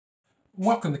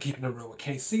Welcome to Keeping It Real with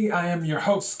KC. I am your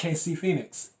host, KC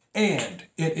Phoenix. And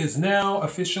it is now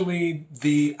officially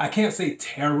I can't say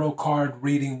tarot card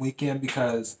reading weekend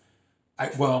because, I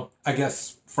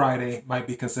guess Friday might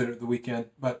be considered the weekend,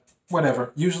 but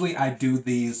whatever. Usually I do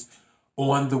these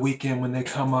on the weekend when they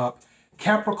come up.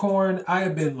 Capricorn, I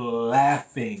have been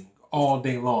laughing all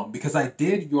day long because I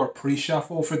did your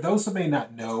pre-shuffle. For those who may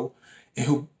not know and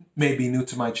who may be new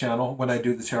to my channel, when I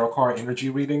do the tarot card energy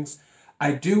readings,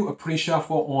 I do a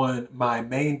pre-shuffle on my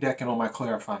main deck and on my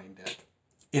clarifying deck.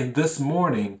 And this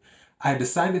morning, I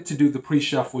decided to do the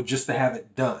pre-shuffle just to have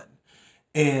it done.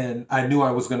 And I knew I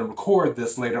was going to record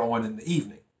this later on in the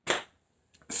evening.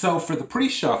 So for the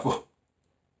pre-shuffle,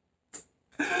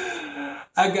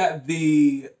 I got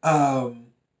the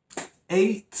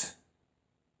Eight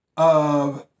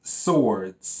of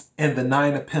Swords and the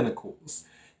Nine of Pentacles.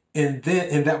 And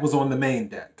that was on the main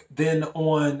deck. Then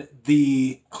on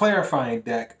the clarifying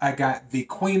deck, I got the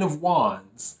Queen of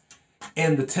Wands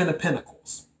and the Ten of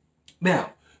Pentacles.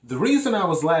 Now, the reason I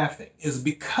was laughing is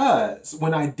because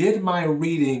when I did my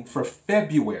reading for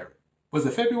February, was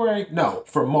it February? No,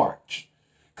 for March,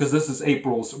 because this is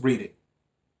April's reading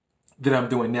that I'm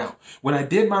doing now. When I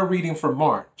did my reading for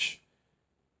March,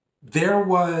 there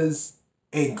was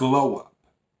a glow up,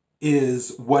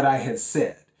 is what I had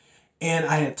said. And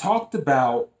I had talked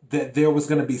about that there was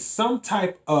going to be some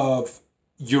type of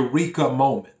eureka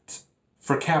moment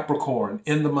for Capricorn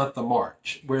in the month of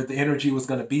March, where the energy was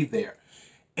going to be there.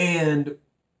 And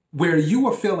where you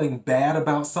were feeling bad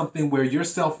about something, where your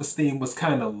self-esteem was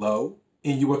kind of low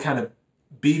and you were kind of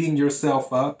beating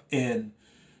yourself up and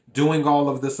doing all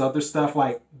of this other stuff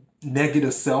like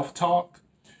negative self-talk,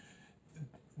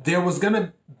 there was going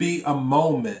to be a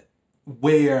moment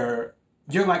where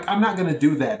you're like, I'm not going to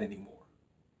do that anymore.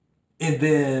 And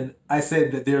then I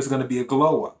said that there's going to be a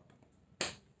glow up.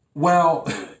 Well,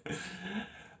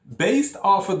 based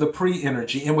off of the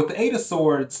pre-energy, and with the Eight of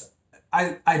Swords,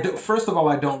 first of all,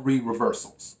 I don't read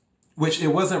reversals, which it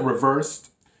wasn't reversed.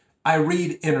 I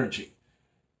read energy.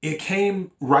 It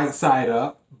came right side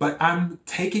up, but I'm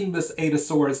taking this Eight of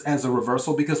Swords as a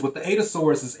reversal because with the Eight of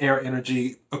Swords is air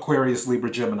energy, Aquarius, Libra,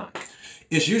 Gemini.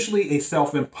 It's usually a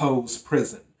self-imposed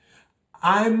prison.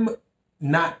 I'm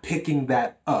not picking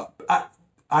that up.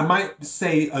 I might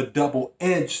say a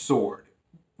double-edged sword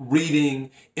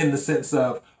reading in the sense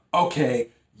of, okay,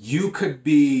 you could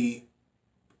be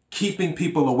keeping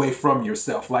people away from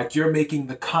yourself. Like you're making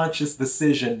the conscious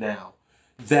decision now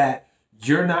that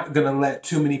you're not going to let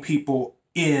too many people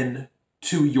in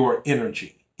to your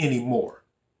energy anymore.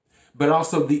 But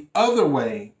also the other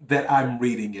way that I'm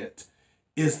reading it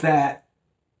is that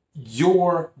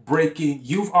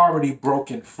you've already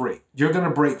broken free. You're going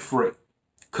to break free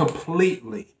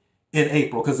completely in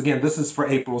April. Because again, this is for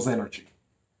April's energy.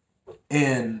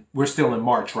 And we're still in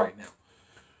March right now.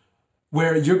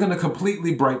 Where you're going to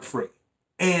completely break free.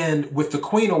 And with the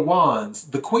Queen of Wands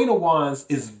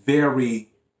is very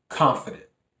confident.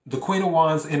 The Queen of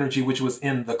Wands energy, which was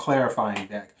in the clarifying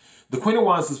deck. The Queen of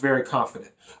Wands is very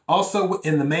confident. Also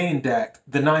in the main deck,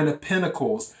 the Nine of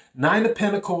Pentacles. Nine of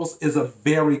Pentacles is a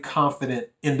very confident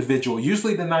individual.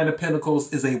 Usually the Nine of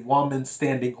Pentacles is a woman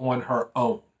standing on her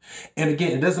own. And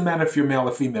again, it doesn't matter if you're male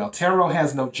or female. Tarot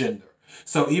has no gender.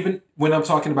 So even when I'm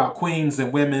talking about queens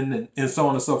and women and so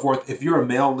on and so forth, if you're a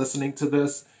male listening to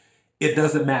this, it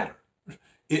doesn't matter.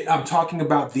 I'm talking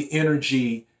about the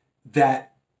energy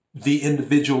that the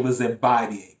individual is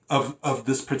embodying of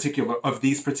these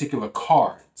particular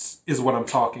cards is what I'm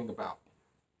talking about.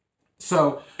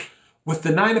 So with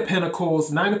the Nine of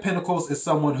Pentacles is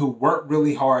someone who worked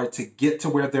really hard to get to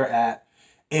where they're at.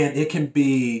 And it can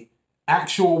be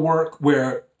actual work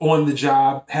where on the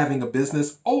job having a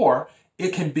business, or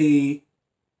it can be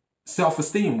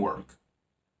self-esteem work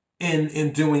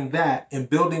in doing that and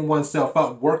building oneself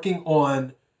up, working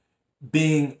on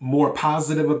being more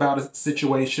positive about a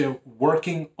situation,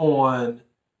 working on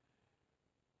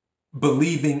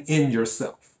believing in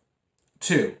yourself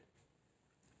too.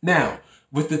 Now,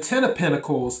 with the Ten of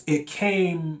Pentacles, it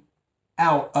came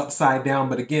out upside down,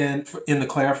 but again, in the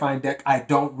clarifying deck, I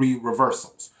don't read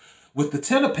reversals. With the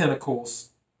Ten of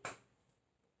Pentacles,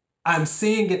 I'm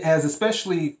seeing it as,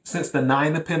 especially since the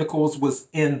Nine of Pentacles was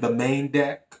in the main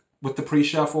deck with the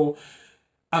pre-shuffle,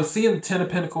 I'm seeing the Ten of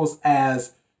Pentacles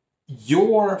as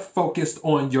you're focused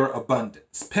on your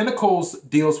abundance. Pentacles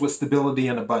deals with stability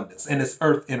and abundance, and it's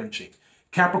earth energy.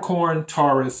 Capricorn,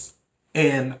 Taurus,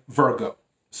 and Virgo.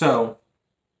 So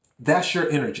that's your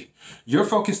energy. You're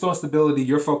focused on stability.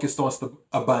 You're focused on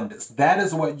abundance. That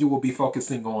is what you will be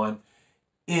focusing on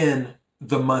in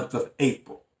the month of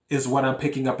April, is what I'm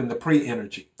picking up in the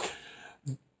pre-energy.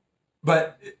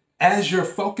 But as you're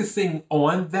focusing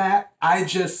on that, I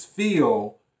just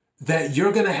feel that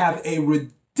you're going to have a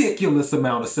ridiculous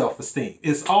amount of self-esteem.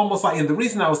 It's almost like, and the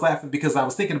reason I was laughing because I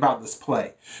was thinking about this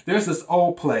play. There's this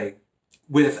old play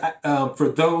with, for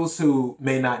those who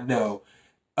may not know,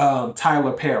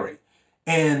 Tyler Perry.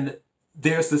 And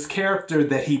there's this character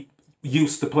that he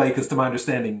used to play, because to my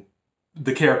understanding,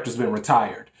 the character's been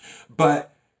retired.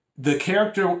 But the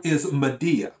character is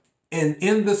Medea. And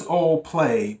in this old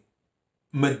play,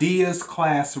 Medea's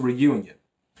class reunion,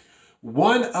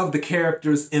 one of the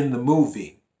characters in the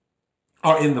movie,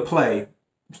 or in the play,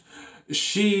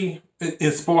 she,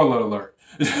 in spoiler alert,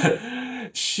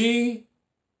 she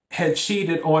had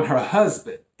cheated on her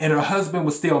husband, and her husband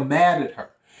was still mad at her,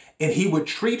 and he would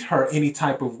treat her any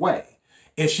type of way.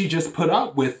 And she just put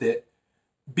up with it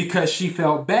because she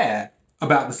felt bad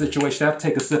about the situation. I have to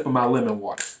take a sip of my lemon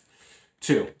water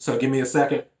too. So give me a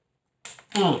second.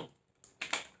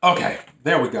 Okay,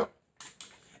 there we go.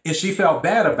 And she felt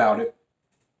bad about it.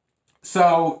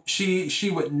 So she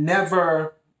would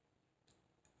never,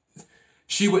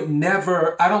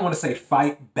 I don't want to say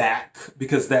fight back,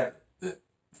 because that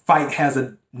fight has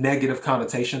a negative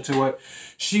connotation to it.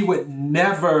 She would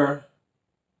never,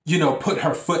 you know, put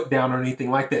her foot down or anything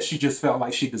like that. She just felt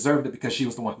like she deserved it because she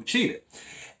was the one who cheated.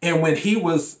 And when he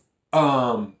was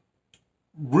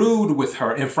rude with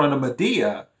her in front of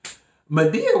Medea,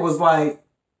 Medea was like,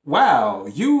 wow,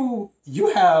 you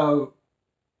have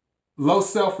low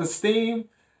self-esteem.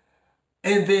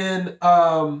 And then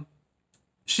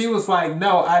she was like,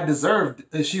 no, I deserved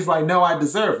it. She's like, no, I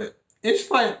deserve it. And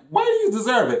she's like, why do you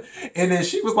deserve it? And then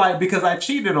she was like, because I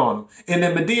cheated on him. And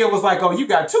then Medea was like, oh, you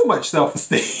got too much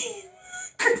self-esteem.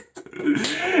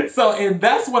 So, and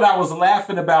that's what I was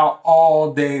laughing about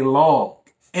all day long.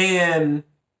 And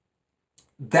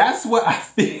that's what I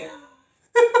feel.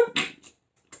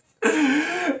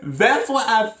 That's what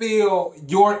I feel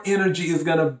your energy is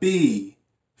going to be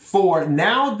for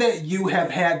now that you have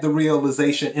had the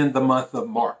realization in the month of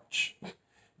March.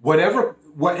 Whatever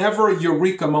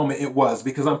eureka moment it was,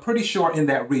 because I'm pretty sure in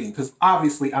that reading, because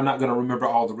obviously I'm not going to remember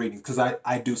all the readings because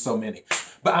I do so many,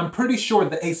 but I'm pretty sure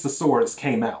the Ace of Swords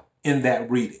came out in that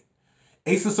reading.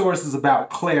 Ace of Swords is about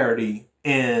clarity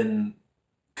and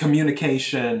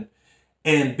communication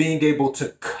and being able to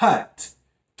cut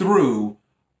through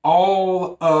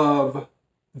all of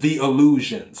the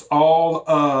illusions, all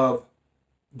of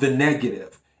the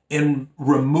negative, and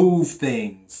remove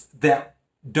things that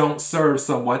don't serve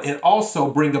someone, and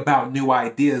also bring about new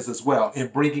ideas as well,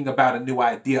 and bringing about a new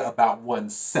idea about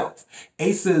oneself.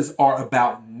 Aces are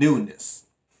about newness.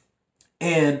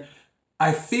 And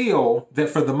I feel that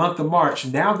for the month of March,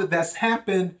 now that that's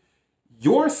happened,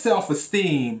 your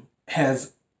self-esteem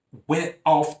has went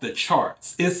off the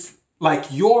charts. It's like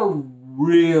you're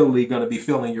really going to be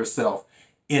feeling yourself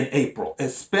in April,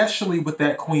 especially with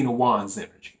that Queen of Wands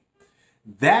energy.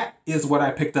 That is what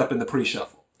I picked up in the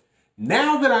pre-shuffle.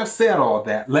 Now that I've said all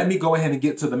that, let me go ahead and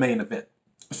get to the main event.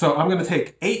 So I'm going to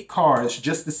take 8 cards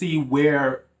just to see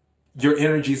where your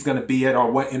energy is going to be at,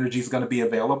 or what energy is going to be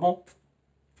available.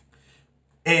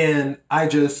 And I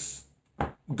just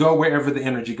go wherever the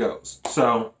energy goes.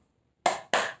 So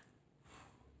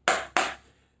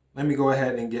let me go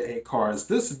ahead and get 8 cards.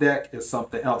 This deck is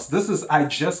something else. I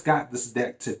just got this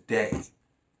deck today.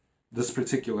 This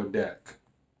particular deck.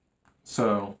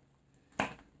 So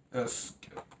let's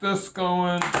get this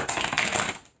going.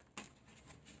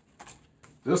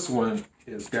 This one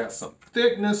has got some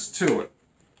thickness to it.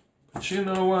 But you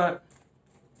know what?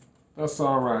 That's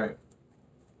all right.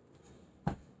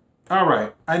 All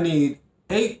right. I need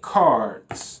 8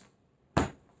 cards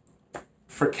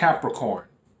for Capricorn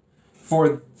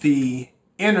for the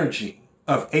energy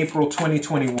of April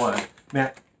 2021.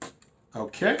 Now,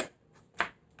 okay.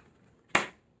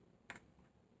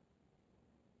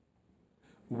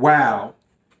 Wow.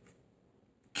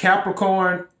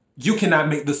 Capricorn, you cannot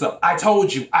make this up. I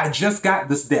told you, I just got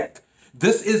this deck.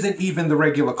 This isn't even the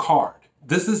regular card.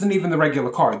 This isn't even the regular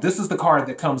card. This is the card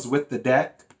that comes with the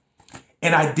deck,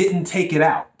 and I didn't take it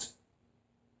out.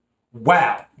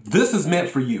 Wow. This is meant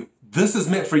for you. This is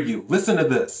meant for you. Listen to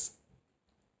this.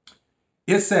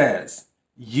 It says,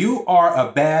 you are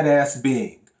a badass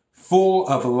being, full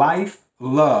of life,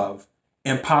 love,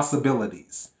 and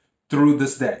possibilities through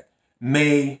this deck.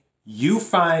 May you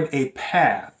find a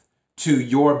path to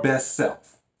your best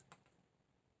self.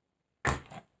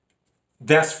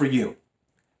 That's for you.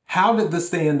 How did this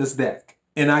stay in this deck?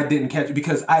 And I didn't catch it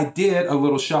because I did a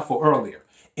little shuffle earlier.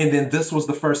 And then this was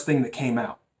the first thing that came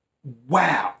out.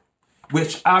 Wow.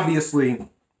 Which obviously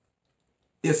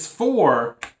is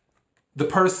for the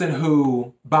person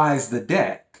who buys the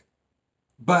deck.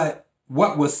 But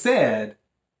what was said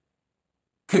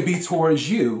could be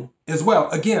towards you as well.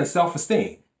 Again,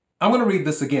 self-esteem. I'm going to read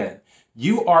this again.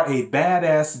 You are a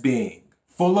badass being,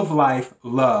 full of life,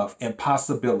 love, and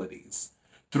possibilities.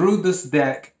 Through this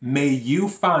deck, may you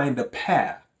find a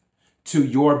path to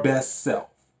your best self.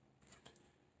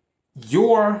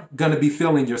 You're going to be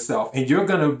feeling yourself, and you're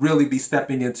going to really be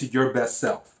stepping into your best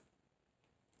self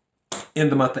in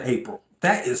the month of April.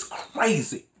 That is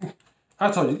crazy. I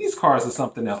told you, these cards are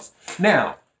something else.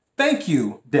 Now, thank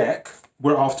you, deck.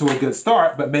 We're off to a good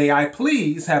start, but may I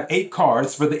please have 8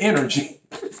 cards for the energy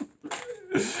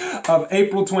of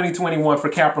April 2021 for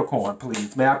Capricorn,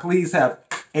 please. May I please have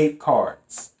 8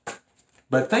 cards?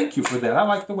 But thank you for that. I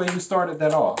like the way you started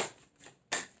that off.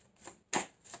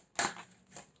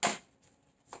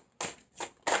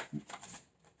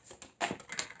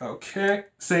 Okay,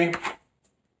 see?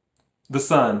 The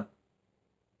sun.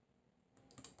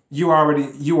 You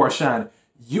are shining.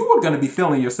 You are going to be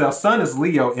feeling yourself. Sun is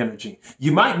Leo energy.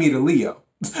 You might meet a Leo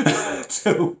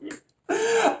too.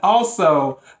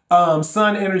 Also,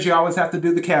 sun energy, I always have to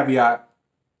do the caveat.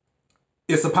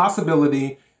 It's a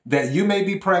possibility that you may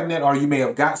be pregnant, or you may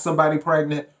have got somebody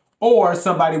pregnant, or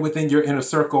somebody within your inner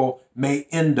circle may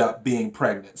end up being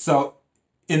pregnant. So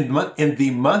in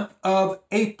the month of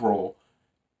April,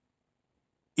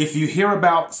 if you hear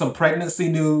about some pregnancy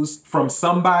news from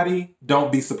somebody,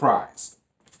 don't be surprised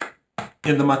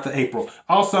in the month of April.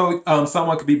 Also,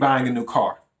 someone could be buying a new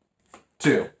car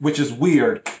too, which is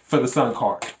weird for the sun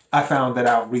card. I found that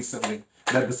out recently,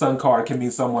 that the sun card can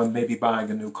mean someone may be buying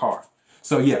a new car.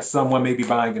 So yes, someone may be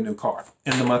buying a new car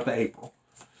in the month of April.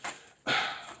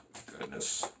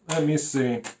 Goodness. Let me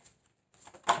see.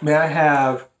 May I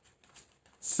have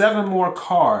 7 more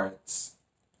cards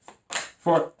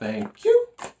for, thank you.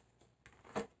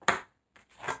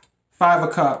 5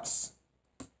 of Cups.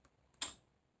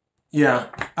 Yeah,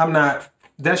 I'm not,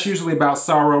 that's usually about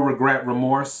sorrow, regret,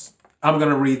 remorse. I'm going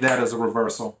to read that as a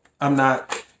reversal. I'm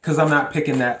not, because I'm not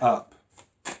picking that up.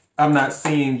 I'm not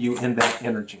seeing you in that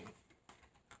energy.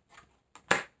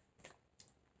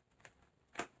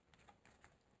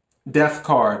 Death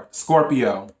card,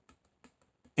 Scorpio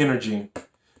energy.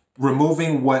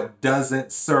 Removing what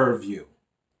doesn't serve you.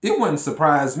 It wouldn't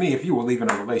surprise me if you were leaving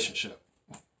a relationship.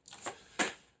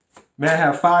 May I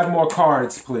have 5 more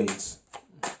cards, please?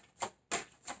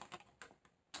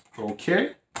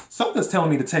 Okay. Something's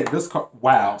telling me to take this card.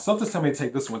 Wow. Something's telling me to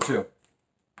take this one too.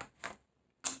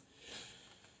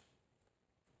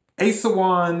 Ace of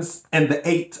Wands and the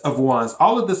 8 of Wands.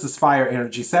 All of this is fire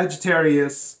energy.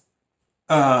 Sagittarius,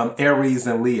 Aries,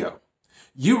 and Leo.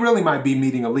 You really might be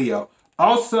meeting a Leo.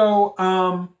 Also,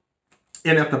 and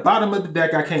at the bottom of the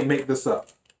deck, I can't make this up.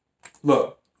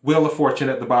 Look, Wheel of Fortune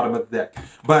at the bottom of the deck.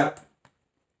 But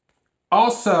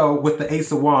also with the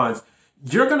Ace of Wands,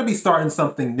 you're going to be starting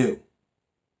something new.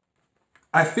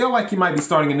 I feel like you might be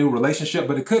starting a new relationship,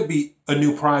 but it could be a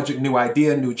new project, new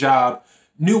idea, new job,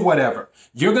 new whatever.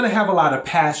 You're going to have a lot of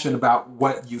passion about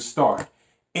what you start.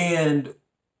 And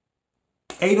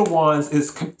 8 of Wands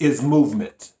is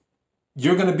movement.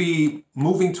 You're going to be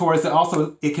moving towards it.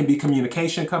 Also, it can be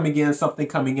communication coming in, something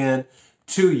coming in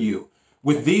to you.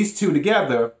 With these two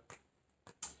together,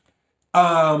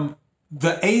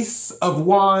 the Ace of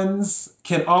Wands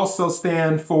can also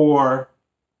stand for,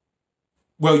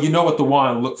 well, you know what the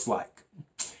wand looks like.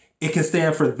 It can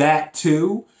stand for that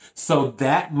too. So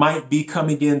that might be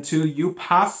coming into you,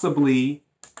 possibly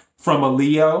from a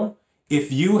Leo.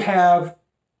 If you have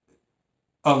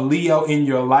a Leo in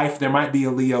your life, there might be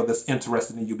a Leo that's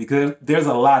interested in you, because there's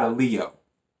a lot of Leo,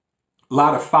 a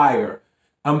lot of fire.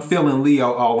 I'm feeling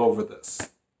Leo all over this.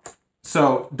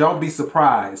 So don't be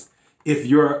surprised if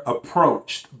you're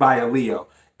approached by a Leo,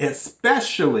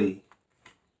 especially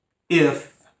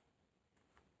if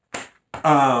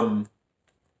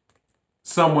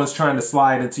someone's trying to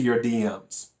slide into your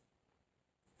DMs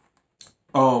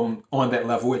on that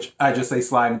level, which I just say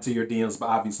slide into your DMs, but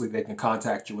obviously they can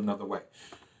contact you another way.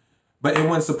 But it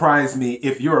wouldn't surprise me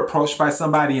if you're approached by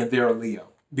somebody and they're a Leo,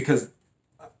 because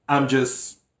I'm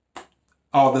just,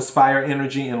 all this fire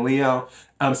energy in Leo,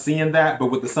 I'm seeing that. But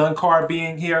with the sun card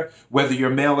being here, whether you're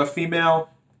male or female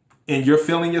and you're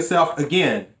feeling yourself,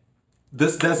 again,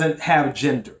 this doesn't have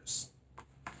genders.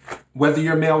 Whether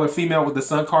you're male or female, with the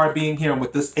sun card being here and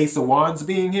with this Ace of Wands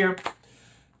being here,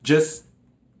 just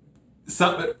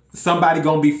somebody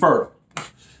gonna be fertile.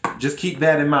 Just keep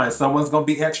that in mind. Someone's gonna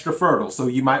be extra fertile. So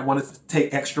you might want to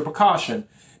take extra precaution,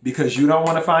 because you don't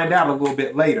want to find out a little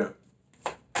bit later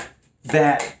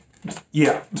that,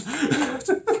 yeah.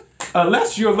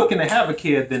 Unless you're looking to have a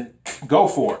kid, then go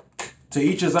for it. To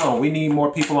each his own. We need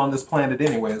more people on this planet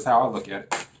anyway, is how I look at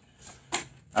it.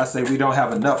 I say we don't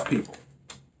have enough people.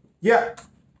 Yeah.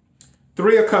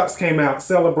 Three of Cups came out.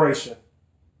 Celebration.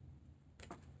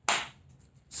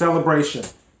 Celebration.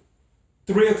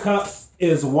 Three of Cups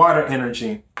is water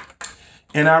energy.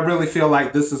 And I really feel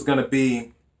like this is going to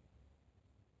be,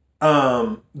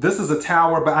 this is a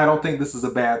tower, but I don't think this is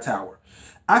a bad tower.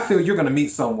 I feel you're going to meet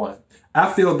someone.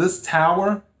 I feel this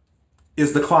tower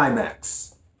is the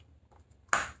climax,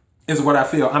 is what I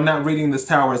feel. I'm not reading this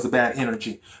tower as a bad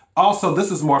energy. Also, this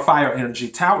is more fire energy.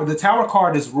 The tower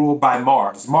card is ruled by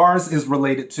Mars. Mars is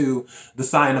related to the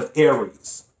sign of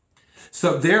Aries.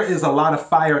 So there is a lot of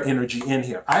fire energy in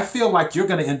here. I feel like you're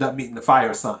going to end up meeting the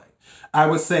fire sign. I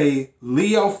would say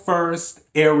Leo first,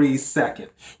 Aries second,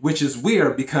 which is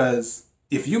weird because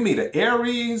if you meet an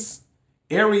Aries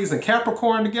and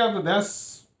Capricorn together,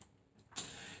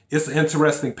 it's an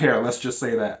interesting pair. Let's just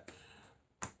say that.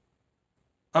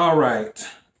 All right.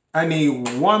 I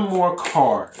need one more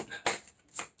card.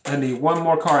 I need one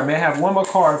more card. May I have one more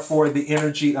card for the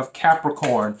energy of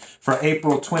Capricorn for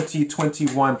April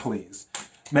 2021, please?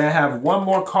 May I have one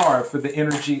more card for the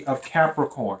energy of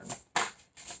Capricorn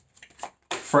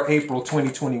for April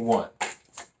 2021?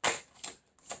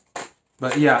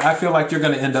 But yeah, I feel like you're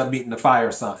going to end up meeting the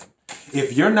fire sign.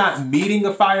 If you're not meeting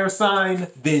a fire sign,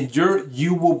 then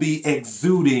you will be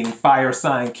exuding fire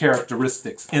sign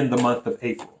characteristics in the month of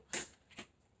April.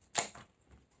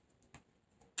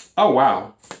 Oh,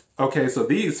 wow. Okay, so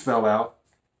these fell out.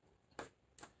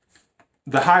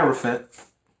 The Hierophant.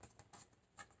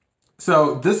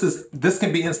 So this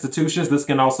can be institutions. This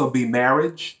can also be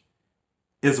marriage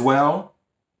as well.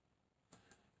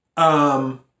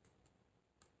 I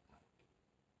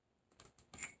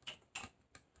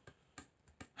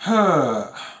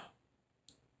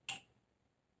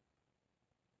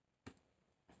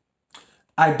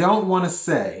don't want to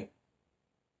say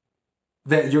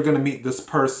that you're going to meet this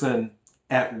person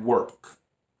at work.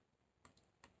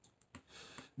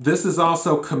 This is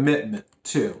also commitment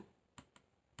too.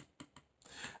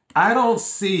 I'm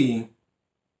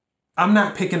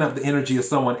not picking up the energy of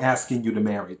someone asking you to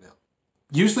marry them.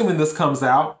 Usually when this comes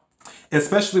out,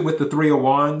 especially with the Three of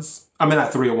Wands, I mean,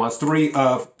 not Three of Wands, Three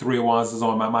of Wands is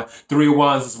on my mind. Three of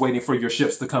Wands is waiting for your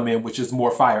ships to come in, which is more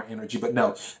fire energy. But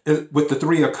no, with the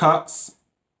Three of Cups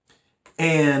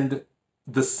and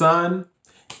the Sun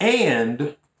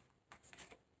and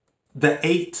the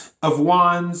Eight of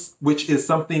Wands, which is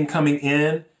something coming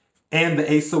in, and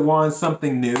the Ace of Wands,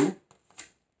 something new.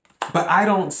 But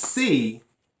I'm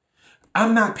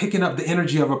not picking up the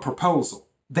energy of a proposal.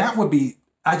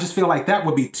 I just feel like that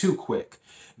would be too quick.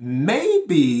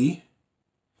 Maybe,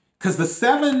 because the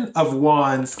Seven of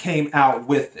Wands came out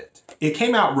with it. It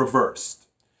came out reversed.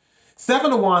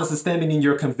 Seven of Wands is standing in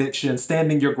your conviction,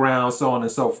 standing your ground, so on and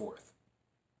so forth.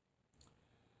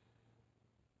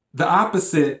 The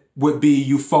opposite would be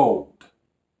you fold.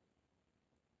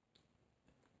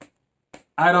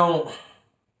 I don't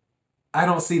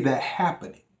see that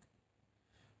happening.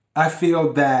 I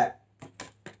feel that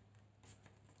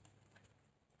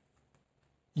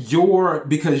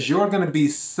because you're going to be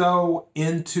so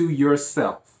into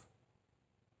yourself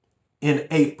in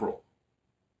April,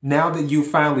 now that you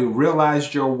finally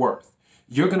realized your worth,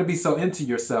 you're going to be so into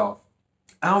yourself.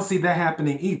 I don't see that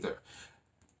happening either.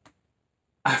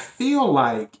 I feel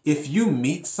like if you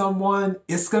meet someone,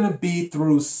 it's going to be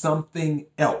through something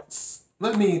else.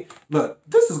 Look,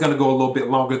 this is going to go a little bit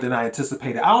longer than I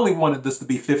anticipated. I only wanted this to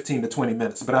be 15 to 20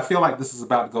 minutes, but I feel like this is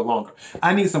about to go longer.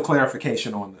 I need some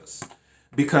clarification on this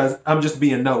because I'm just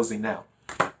being nosy now.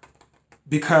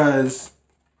 Because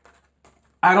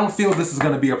I don't feel this is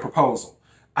going to be a proposal.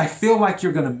 I feel like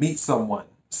you're going to meet someone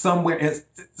somewhere,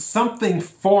 something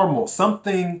formal,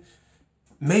 something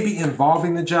maybe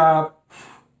involving the job.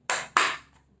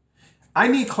 I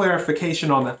need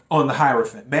clarification on the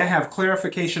Hierophant. May I have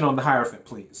clarification on the Hierophant,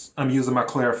 please? I'm using my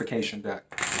clarification deck.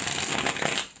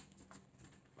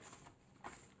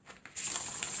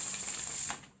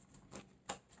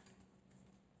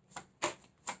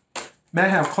 May I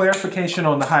have clarification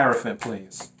on the Hierophant,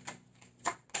 please?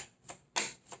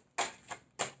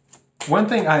 One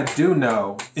thing I do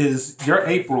know is your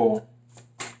April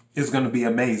is going to be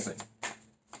amazing.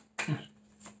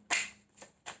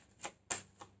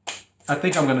 I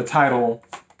think I'm going to title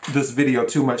this video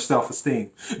Too Much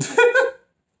Self-Esteem.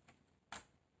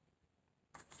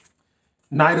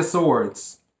 Knight of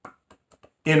Swords.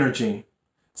 Energy.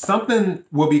 Something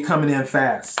will be coming in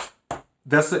fast.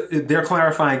 They're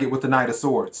clarifying it with the Knight of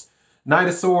Swords. Knight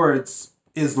of Swords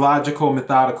is logical,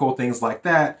 methodical, things like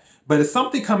that. But it's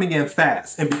something coming in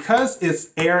fast. And because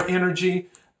it's air energy,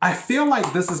 I feel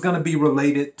like this is going to be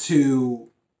related to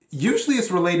Usually it's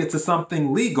related to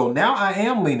something legal. Now I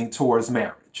am leaning towards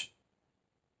marriage.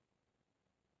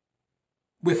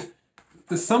 With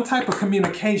some type of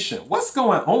communication. What's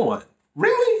going on?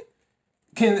 Really?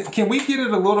 Can we get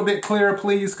it a little bit clearer,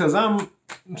 please? Because I'm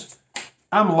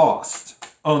lost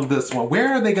on this one.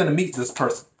 Where are they going to meet this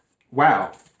person?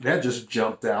 Wow, that just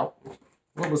jumped out.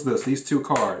 What was this? These two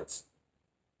cards.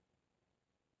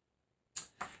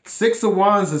 Six of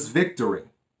Wands is victory.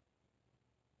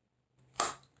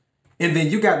 And then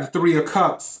you got the Three of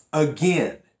Cups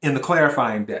again in the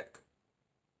clarifying deck.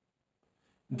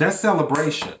 That's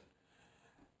celebration.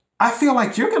 I feel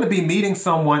like you're going to be meeting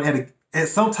someone at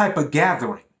some type of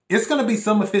gathering. It's going to be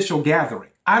some official gathering.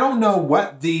 I don't know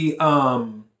what the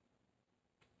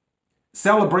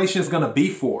celebration is going to be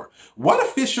for. What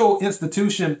official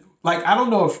institution, like, I don't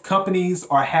know if companies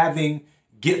are having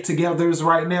get-togethers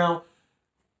right now,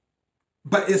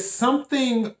 but it's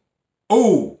something,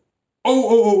 oh.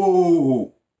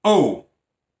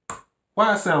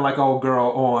 Why I sound like old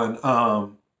girl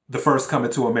on The First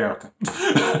Coming to America?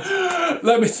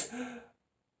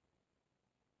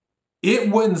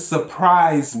 It wouldn't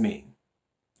surprise me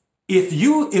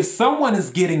if someone is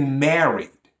getting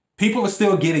married, people are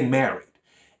still getting married.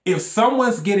 If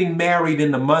someone's getting married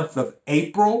in the month of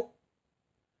April,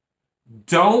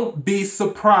 don't be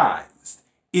surprised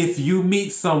if you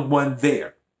meet someone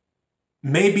there.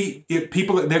 Maybe if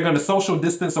they're going to social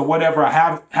distance or whatever,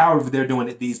 however they're doing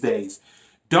it these days.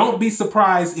 Don't be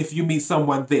surprised if you meet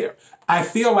someone there. I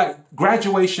feel like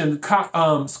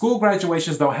school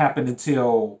graduations don't happen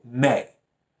until May.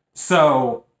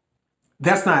 So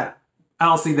I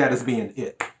don't see that as being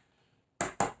it.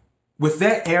 With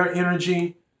that air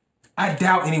energy, I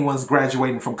doubt anyone's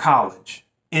graduating from college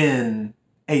in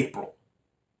April.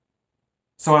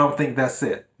 So I don't think that's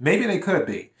it. Maybe they could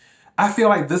be. I feel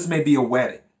like this may be a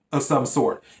wedding of some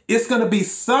sort. It's going to be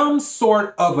some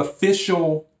sort of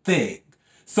official thing.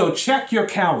 So check your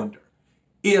calendar.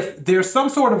 If there's some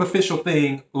sort of official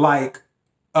thing like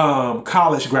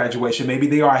college graduation, maybe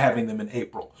they are having them in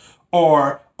April,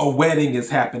 or a wedding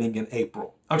is happening in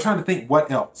April. I'm trying to think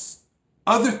what else.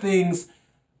 Other things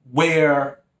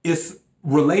where it's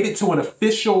related to an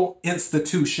official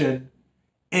institution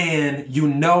and you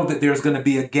know that there's going to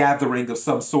be a gathering of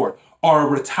some sort, or a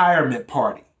retirement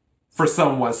party for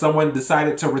someone. Someone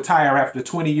decided to retire after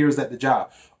 20 years at the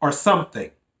job or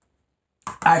something.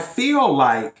 I feel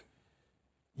like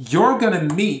you're going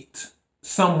to meet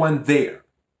someone there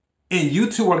and you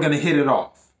two are going to hit it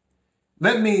off.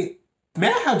 May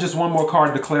I have just one more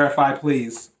card to clarify,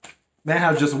 please? May I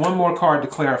have just one more card to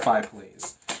clarify,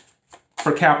 please?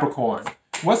 For Capricorn.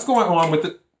 What's going on with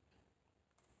the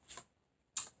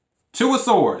Two of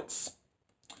Swords?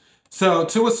 So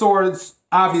Two of Swords,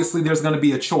 obviously there's going to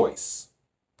be a choice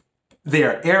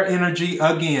there. Air energy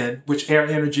again, which air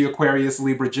energy, Aquarius,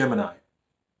 Libra, Gemini.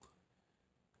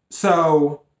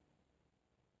 So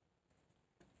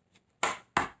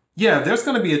yeah, there's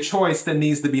going to be a choice that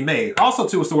needs to be made. Also,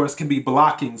 Two of Swords can be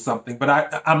blocking something, but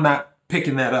I'm not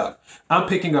picking that up. I'm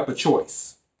picking up a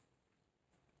choice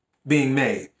being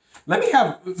made. May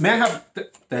I have,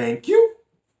 thank you.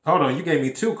 Hold on, you gave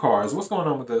me two cards. What's going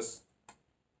on with this?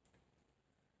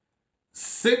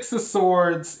 Six of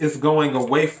Swords is going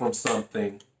away from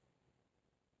something.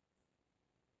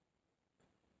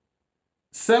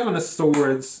 Seven of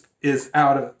Swords is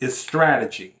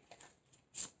strategy.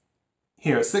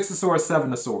 Here, Six of Swords,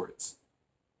 Seven of Swords.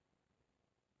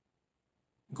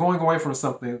 Going away from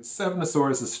something. Seven of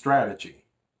Swords is strategy.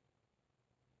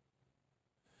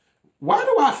 Why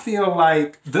do I feel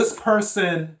like this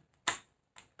person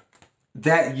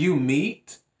that you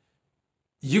meet,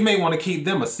 you may want to keep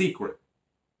them a secret?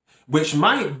 Which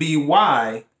might be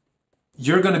why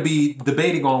you're going to be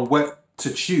debating on what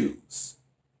to choose,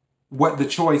 what the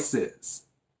choice is.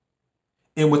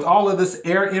 And with all of this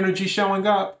air energy showing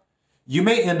up, you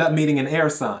may end up meeting an air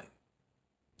sign.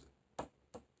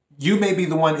 You may be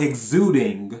the one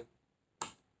exuding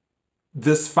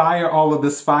this fire, all of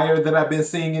this fire that I've been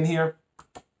seeing in here.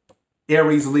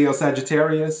 Aries, Leo,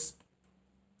 Sagittarius.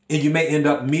 And you may end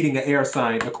up meeting an air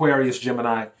sign, Aquarius,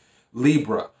 Gemini,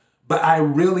 Libra. But I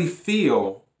really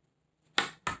feel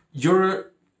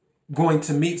you're going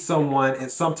to meet someone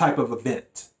at some type of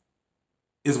event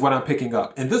is what I'm picking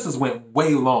up. And this has went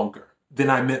way longer than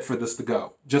I meant for this to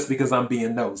go, just because I'm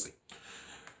being nosy.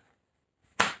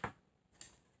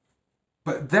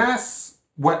 But that's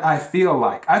what I feel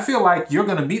like. I feel like you're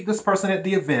going to meet this person at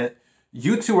the event.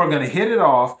 You two are going to hit it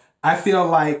off. I feel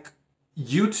like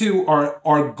you two are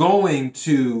going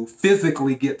to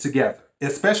physically get together,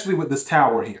 especially with this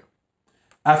tower here.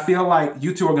 I feel like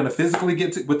you two are going to physically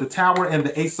with the tower and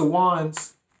the Ace of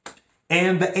Wands.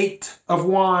 and the Eight of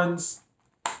Wands,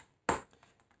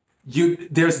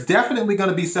 there's definitely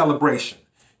going to be celebration.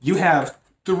 You have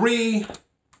three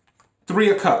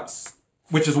of Cups,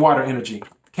 which is water energy.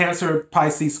 Cancer,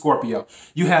 Pisces, Scorpio.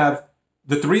 You have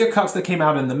the Three of Cups that came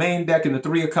out in the main deck and the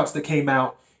Three of Cups that came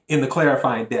out in the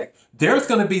clarifying deck. There's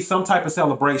going to be some type of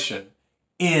celebration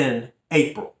in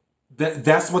April.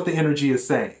 That's what the energy is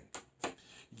saying.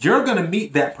 You're going to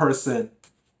meet that person.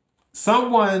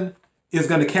 Someone is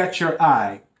going to catch your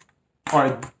eye,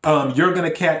 or you're going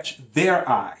to catch their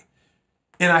eye.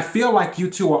 And I feel like you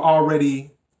two are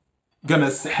already going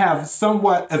to have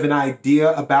somewhat of an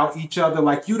idea about each other.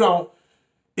 Like it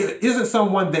isn't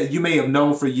someone that you may have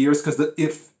known for years, because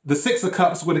if the Six of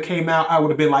Cups would have came out, I would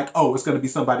have been like, oh, it's going to be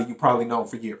somebody you probably known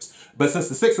for years. But since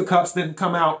the Six of Cups didn't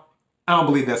come out, I don't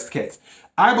believe that's the case.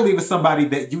 I believe it's somebody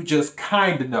that you just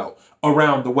kind of know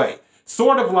around the way.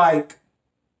 Sort of like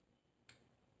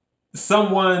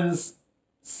someone's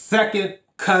second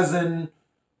cousin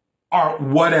or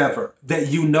whatever that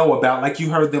you know about. Like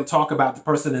you heard them talk about the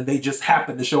person and they just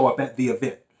happened to show up at the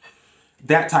event.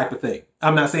 That type of thing.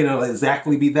 I'm not saying it'll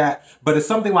exactly be that, but it's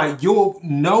something like you'll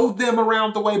know them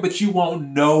around the way, but you won't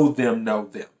know them.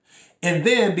 And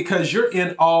then because you're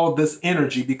in all this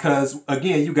energy, because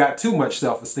again, you got too much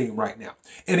self-esteem right now.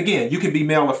 And again, you can be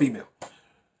male or female.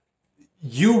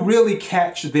 You really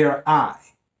catch their eye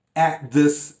at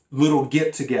this little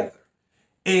get together.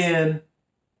 And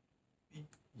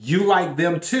you like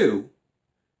them too,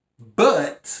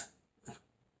 but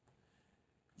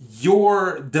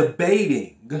you're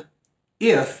debating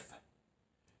if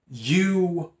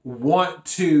you want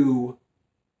to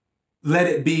let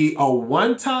it be a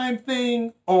one-time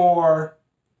thing or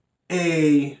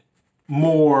a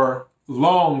more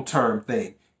long-term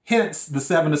thing. Hence the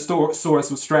Seven of Swords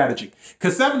with strategy.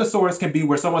 Because Seven of Swords can be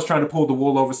where someone's trying to pull the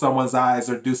wool over someone's eyes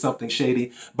or do something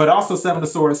shady. But also Seven of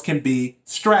Swords can be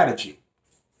strategy.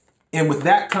 And with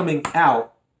that coming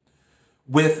out,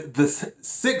 with the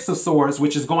Six of Swords,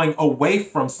 which is going away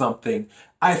from something,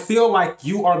 I feel like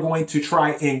you are going to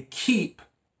try and keep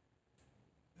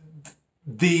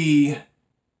your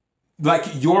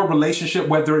relationship,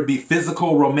 whether it be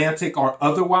physical, romantic, or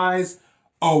otherwise,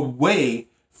 away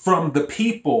from the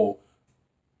people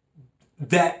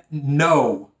that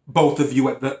know both of you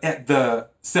at the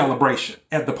celebration,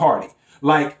 at the party.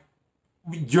 Like,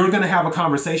 you're going to have a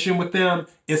conversation with them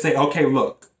and say, okay,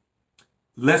 look,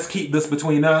 let's keep this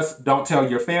between us. Don't tell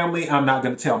your family. I'm not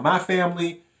going to tell my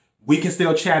family. We can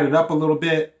still chat it up a little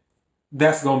bit.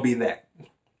 That's going to be that.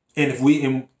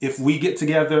 And if we get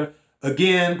together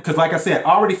again, because like I said,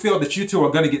 I already feel that you two are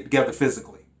going to get together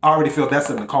physically. I already feel that's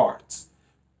in the cards.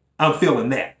 I'm feeling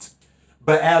that.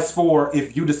 But as for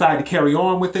if you decide to carry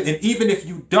on with it, and even if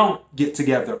you don't get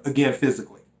together again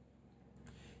physically,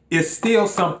 it's still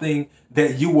something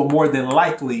that you will more than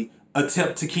likely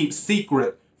attempt to keep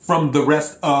secret from the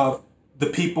rest of the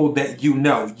people that you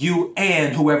know, you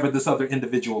and whoever this other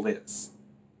individual is.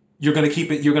 You're going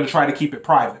to try to keep it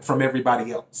private from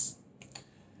everybody else.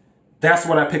 That's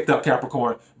what I picked up,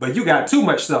 Capricorn. But you got too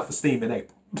much self-esteem in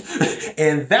April.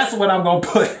 And that's what I'm going to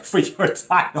put for your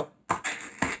title.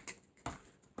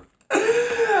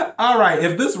 All right,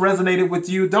 if this resonated with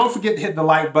you, don't forget to hit the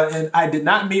like button. I did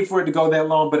not mean for it to go that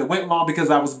long, but it went long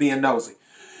because I was being nosy.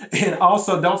 And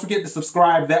also, don't forget to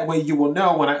subscribe. That way you will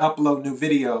know when I upload new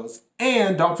videos.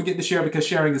 And don't forget to share, because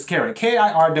sharing is caring.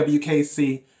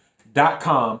 kirwkc.com,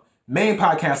 main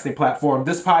podcasting platform.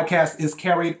 This podcast is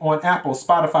carried on Apple,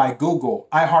 Spotify, Google,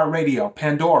 iHeartRadio,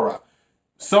 Pandora,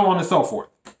 so on and so forth.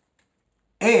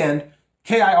 And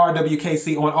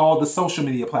kirwkc on all the social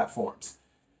media platforms.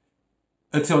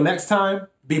 Until next time,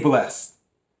 be blessed.